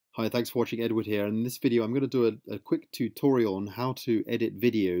Hi, thanks for watching. Edward here. In this video, I'm going to do a quick tutorial on how to edit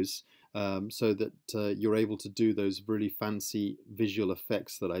videos so that you're able to do those really fancy visual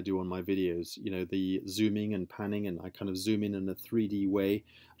effects that I do on my videos. You know, the zooming and panning, and I kind of zoom in a 3D way.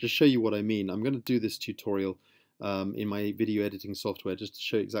 Just show you what I mean. I'm going to do this tutorial in my video editing software just to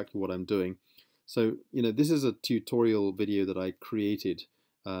show you exactly what I'm doing. So, you know, this is a tutorial video that I created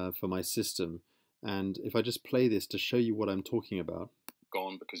for my system. And if I just play this to show you what I'm talking about.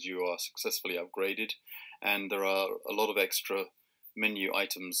 Gone because you are successfully upgraded, and there are a lot of extra menu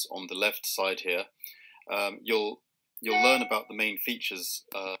items on the left side here. You'll learn about the main features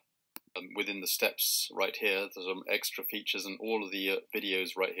within the steps right here. There's some extra features, and all of the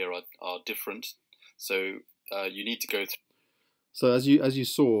videos right here are different. So you need to go through. So as you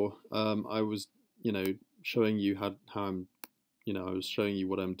saw, I was showing you how I'm I was showing you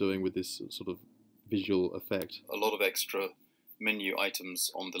what I'm doing with this sort of visual effect. A lot of extra menu items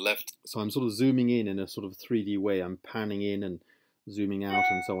on the left. So I'm sort of zooming in a sort of 3D way. I'm panning in and zooming out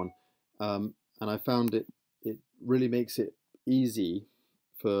and so on. And I found it really makes it easy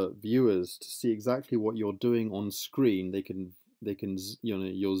for viewers to see exactly what you're doing on screen. They can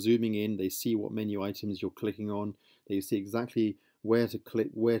you're zooming in, they see what menu items you're clicking on, they see exactly where to click,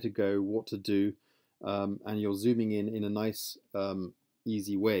 where to go, what to do, and you're zooming in a nice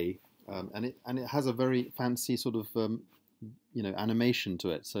easy way. And it has a very fancy sort of animation to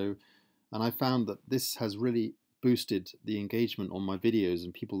it. So, and I found that this has really boosted the engagement on my videos,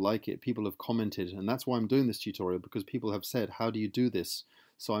 and people like it. People have commented, and that's why I'm doing this tutorial, because people have said, how do you do this?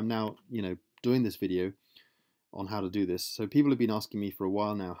 So I'm now doing this video on how to do this. So people have been asking me for a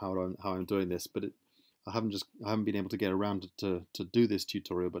while now how I'm doing this, but I haven't been able to get around to do this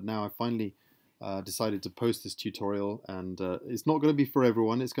tutorial. But now I finally decided to post this tutorial, and it's not going to be for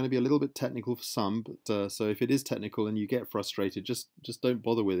everyone. It's going to be a little bit technical for some, but so if it is technical and you get frustrated, just don't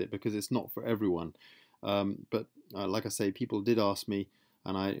bother with it, because it's not for everyone. But like I say, people did ask me,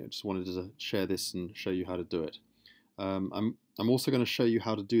 and I just wanted to share this and show you how to do it. I'm also going to show you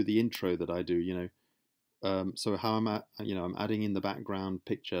how to do the intro that I do. So how I'm adding in the background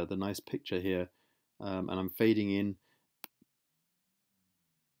picture, the nice picture here, and I'm fading in.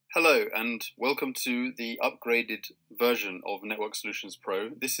 Hello and welcome to the upgraded version of Network Solutions Pro.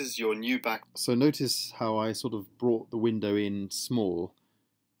 This is your new back. So notice how I sort of brought the window in small,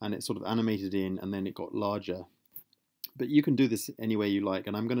 and it sort of animated in, and then it got larger. But you can do this any way you like,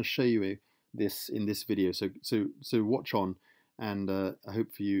 and I'm going to show you this in this video. So watch on, and I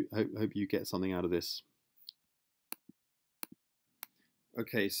hope you get something out of this.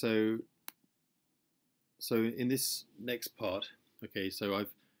 Okay, so in this next part, okay, so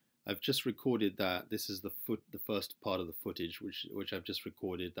I've just recorded that. This is the first part of the footage which I've just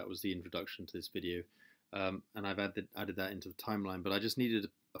recorded. That was the introduction to this video, and I've added that into the timeline. But I just needed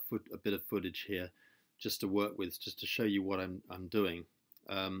a bit of footage here just to work with, just to show you what I'm doing.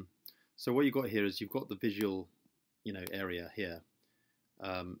 So what you've got here is you've got the visual, area here.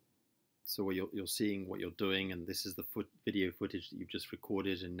 So where you're seeing what you're doing, and this is the video footage that you've just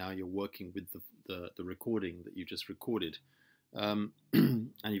recorded, and now you're working with the recording that you just recorded.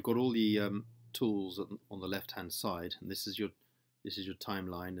 And you've got all the tools on the left hand side, and this is your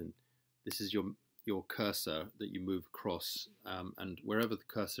timeline, and this is your cursor that you move across, and wherever the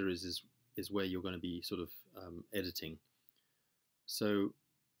cursor is where you're going to be sort of editing. So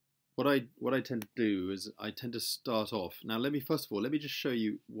what I tend to do is I tend to start off. Now let me just show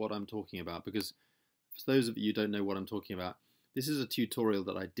you what I'm talking about, because for those of you who don't know what I'm talking about, this is a tutorial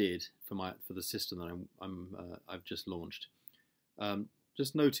that I did for the system that I've just launched.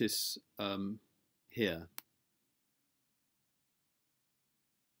 Just notice here.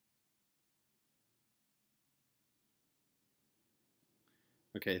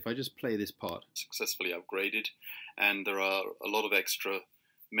 Okay, if I just play this part. Successfully upgraded, and there are a lot of extra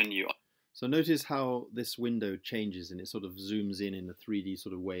menu. So notice how this window changes, and it sort of zooms in a 3D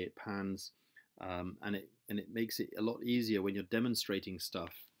sort of way. It pans, and it makes it a lot easier when you're demonstrating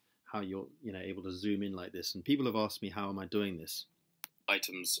stuff, how you're able to zoom in like this. And people have asked me, how am I doing this?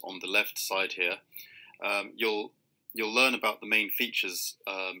 Items on the left side here. You'll learn about the main features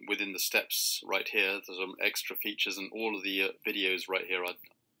within the steps right here. There's some extra features, and all of the videos right here are.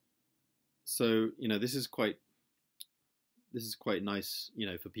 So this is quite nice,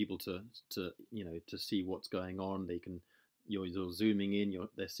 for people to see what's going on. They can you're zooming in.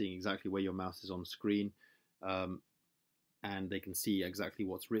 They're seeing exactly where your mouse is on screen, and they can see exactly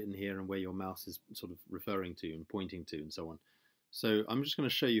what's written here and where your mouse is sort of referring to and pointing to, and so on. So I'm just going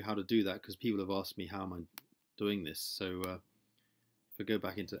to show you how to do that, because people have asked me how am I doing this. So if I go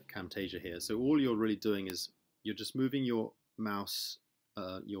back into Camtasia here, so all you're really doing is you're just moving your mouse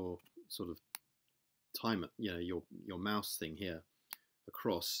your sort of timer, your mouse thing here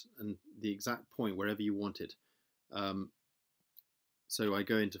across, and the exact point wherever you want it. So I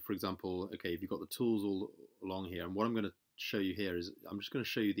go into, for example, okay, if you've got the tools all along here, and what I'm going to show you here is I'm just going to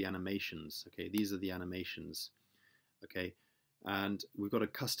show you the animations. Okay, these are the animations. Okay, and we've got a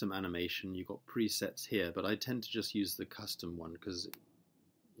custom animation. You've got presets here, but I tend to just use the custom one because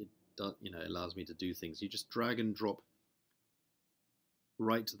it does, it allows me to do things. You just drag and drop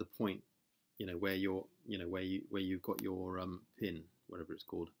right to the point, where you've got your pin, whatever it's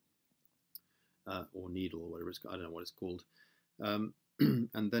called, or needle, or whatever I don't know what it's called.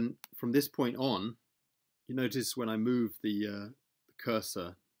 And then from this point on, you notice when I move the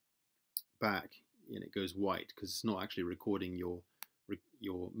cursor back, it goes white because it's not actually recording your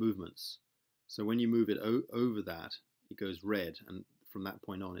movements. So when you move it over that, it goes red, and from that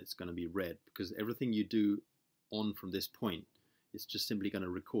point on, it's going to be red because everything you do on from this point, it's just simply going to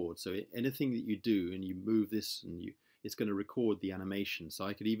record. So anything that you do and you move this, and it's going to record the animation. So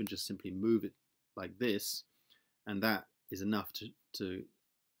I could even just simply move it like this, and that is enough to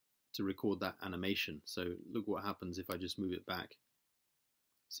record that animation. So look what happens if I just move it back.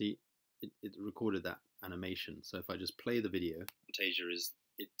 See, it recorded that animation. So if I just play the video, Camtasia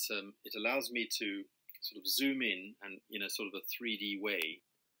it allows me to sort of zoom in and sort of a 3D way.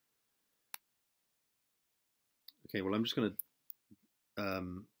 Okay, well I'm just going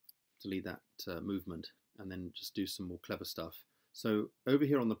to delete that movement and then just do some more clever stuff. So over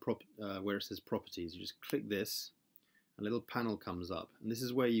here on the where it says properties, you just click this, a little panel comes up, and this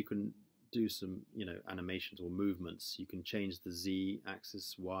is where you can do some animations or movements. You can change the Z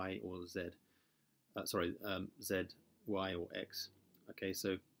axis, Y or Z, Z, Y or X. Okay,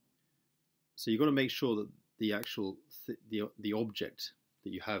 so you've got to make sure that the actual the object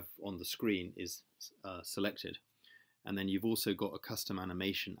that you have on the screen is selected, and then you've also got a custom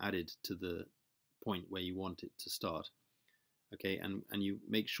animation added to the point where you want it to start. Okay, and you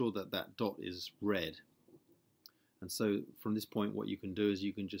make sure that that dot is red. And so from this point, what you can do is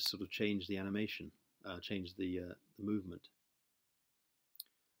you can just sort of change the animation, change the movement.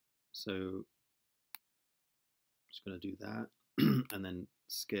 So I'm just going to do that and then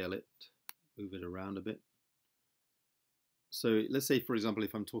scale it, move it around a bit. So let's say, for example,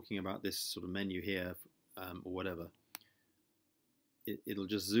 if I'm talking about this sort of menu here or whatever, it'll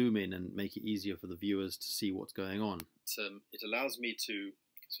just zoom in and make it easier for the viewers to see what's going on. It allows me to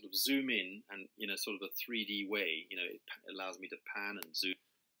sort of zoom in and sort of a 3D way. It allows me to pan and zoom.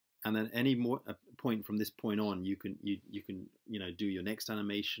 And then any more point from this point on, you can do your next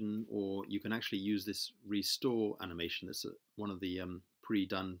animation, or you can actually use this restore animation. That's one of the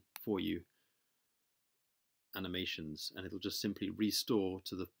pre-done for you animations, and it'll just simply restore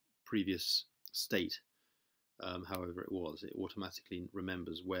to the previous state. However it was, it automatically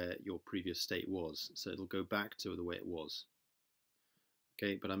remembers where your previous state was, so it'll go back to the way it was.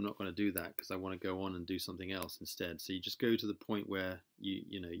 Okay, but I'm not going to do that because I want to go on and do something else instead. So you just go to the point where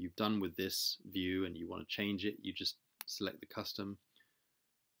you've done with this view and you want to change it. You just select the custom,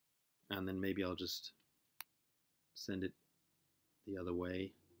 and then maybe I'll just send it the other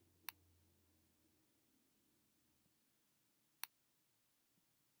way.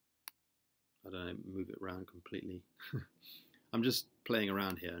 I don't know, move it around completely. I'm just playing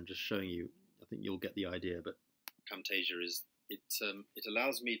around here and just showing you. I think you'll get the idea. But Camtasia it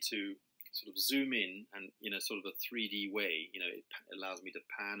allows me to sort of zoom in and sort of a 3D way. It allows me to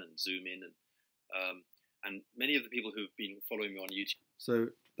pan and zoom in, and many of the people who've been following me on YouTube. So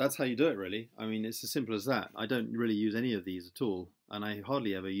that's how you do it, really. I mean, it's as simple as that. I don't really use any of these at all, and I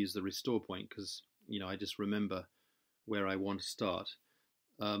hardly ever use the restore point because I just remember where I want to start.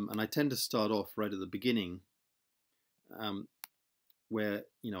 And I tend to start off right at the beginning, where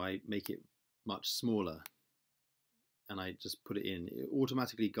I make it much smaller, and I just put it in. It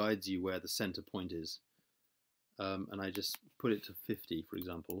automatically guides you where the center point is, and I just put it to 50, for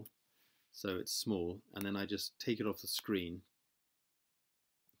example, so it's small, and then I just take it off the screen,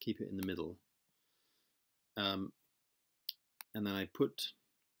 keep it in the middle, and then I put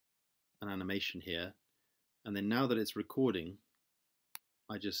an animation here, and then now that it's recording,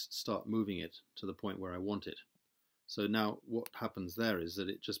 I just start moving it to the point where I want it. So now what happens there is that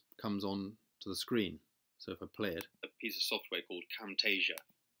it just comes on to the screen. So if I play it, a piece of software called Camtasia.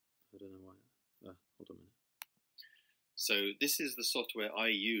 I don't know why. Hold on a minute. So this is the software I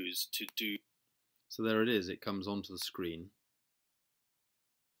use to do. So there it is. It comes onto the screen,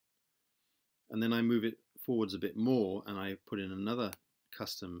 and then I move it forwards a bit more, and I put in another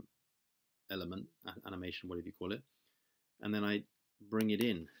custom element, animation, whatever you call it, and then I bring it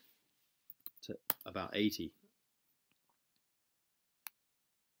in to about 80.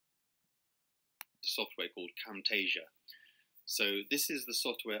 software called Camtasia. So this is the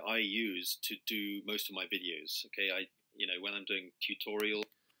software I use to do most of my videos. Okay, when I'm doing tutorials.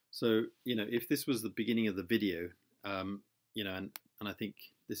 So if this was the beginning of the video, and I think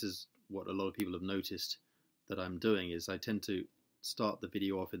this is what a lot of people have noticed that I'm doing is I tend to start the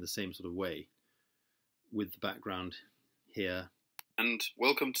video off in the same sort of way with the background here. And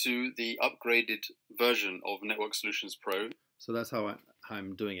welcome to the upgraded version of Network Solutions Pro. So that's how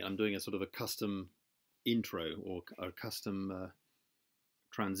I'm doing it. I'm doing a sort of a custom intro or a custom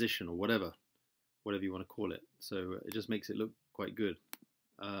transition or whatever you want to call it. So it just makes it look quite good.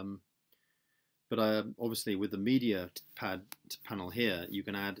 But obviously with the media panel here, you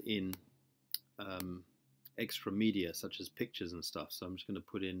can add in extra media such as pictures and stuff. So I'm just going to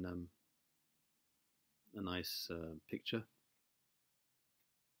put in a nice picture.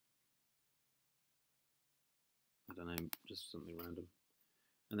 I don't know, just something random.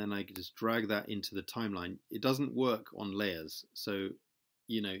 And then I can just drag that into the timeline. It doesn't work on layers. So,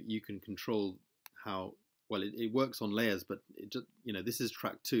 you can control how, well, it works on layers, but it just, this is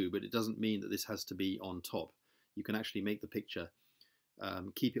track 2, but it doesn't mean that this has to be on top. You can actually make the picture,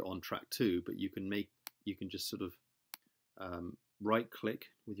 keep it on track 2, but you can just sort of right click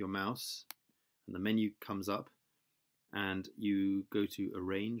with your mouse and the menu comes up and you go to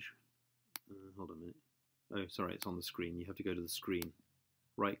arrange. Hold on a minute. Oh, sorry, it's on the screen. You have to go to the screen.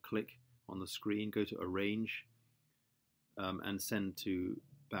 Right click on the screen, go to arrange and send to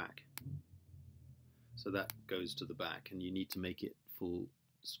back. So that goes to the back and you need to make it full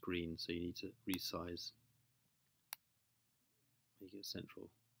screen. So you need to resize, make it central.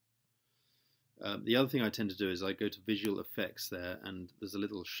 The other thing I tend to do is I go to visual effects there and there's a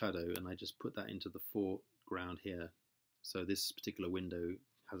little shadow and I just put that into the foreground here. So this particular window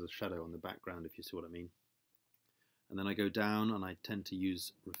has a shadow on the background, if you see what I mean. And then I go down and I tend to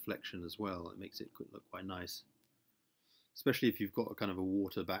use reflection as well. It makes it look quite nice, especially if you've got a kind of a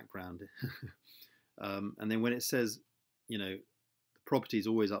water background. And then when it says, the properties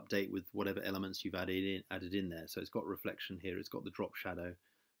always update with whatever elements you've added in there. So it's got reflection here, it's got the drop shadow.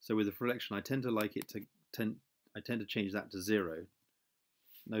 So with the reflection, I tend to like it to I tend to change that to 0.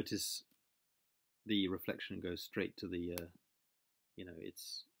 Notice the reflection goes straight to the,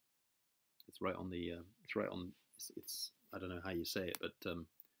 it's right on the, it's I don't know how you say it, but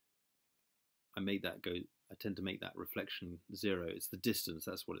I tend to make that reflection 0. It's the distance.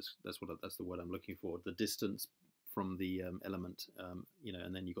 That's the word I'm looking for. The distance from the element,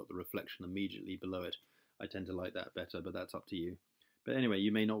 and then you've got the reflection immediately below it. I tend to like that better, but that's up to you. But anyway,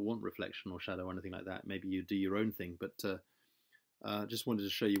 you may not want reflection or shadow or anything like that. Maybe you do your own thing. But just wanted to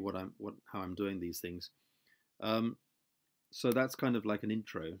show you how I'm doing these things. So that's kind of like an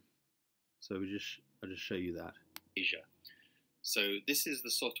intro. So I'll just show you that. Asia. So this is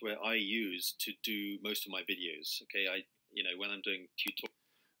the software I use to do most of my videos. Okay, when I'm doing tutorials.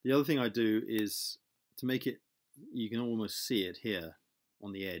 The other thing I do is to make it, you can almost see it here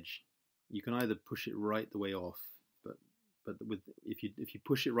on the edge. You can either push it right the way off, but if you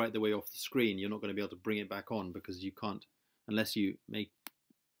push it right the way off the screen, you're not going to be able to bring it back on because you can't unless you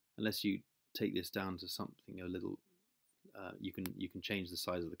take this down to something a little. You can change the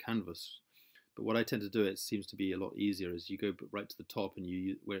size of the canvas. But what I tend to do, it seems to be a lot easier, is you go right to the top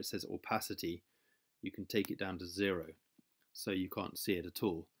and where it says opacity, you can take it down to 0, so you can't see it at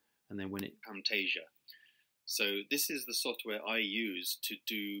all. And then when it Camtasia. So this is the software I use to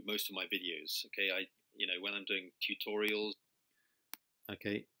do most of my videos. Okay, when I'm doing tutorials.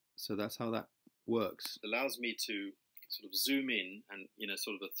 Okay, so that's how that works. It allows me to sort of zoom in and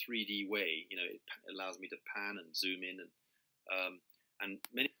sort of a 3D way. It allows me to pan and zoom in and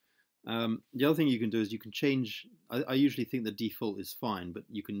many. The other thing you can do is you can change. I usually think the default is fine, but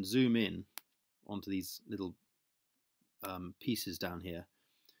you can zoom in onto these little pieces down here,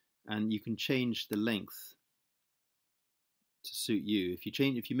 and you can change the length to suit you.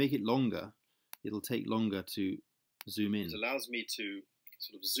 If you make it longer, it'll take longer to zoom in. It allows me to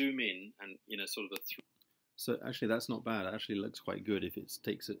sort of zoom in and sort of a. So actually, that's not bad. It actually looks quite good if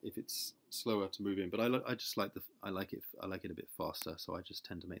it's slower to move in. But I like it a bit faster. So I just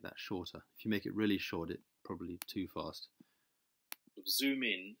tend to make that shorter. If you make it really short, it's probably too fast. Zoom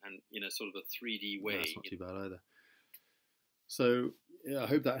in and sort of a 3D way. That's not too bad either. So yeah, I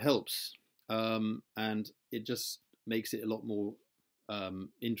hope that helps. And it just makes it a lot more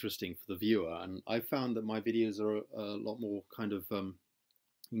interesting for the viewer. And I found that my videos are a lot more kind of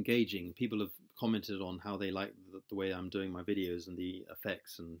engaging. People have commented on how they like the way I'm doing my videos and the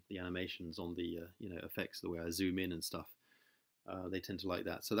effects and the animations on the effects, the way I zoom in and stuff. They tend to like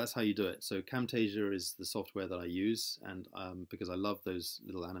that. So that's how you do it. So Camtasia is the software that I use, and because I love those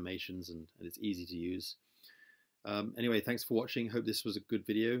little animations and it's easy to use. Anyway, thanks for watching. Hope this was a good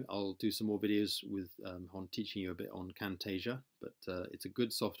video. I'll do some more videos with on teaching you a bit on Camtasia, but it's a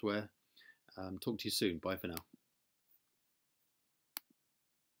good software. Talk to you soon. Bye for now.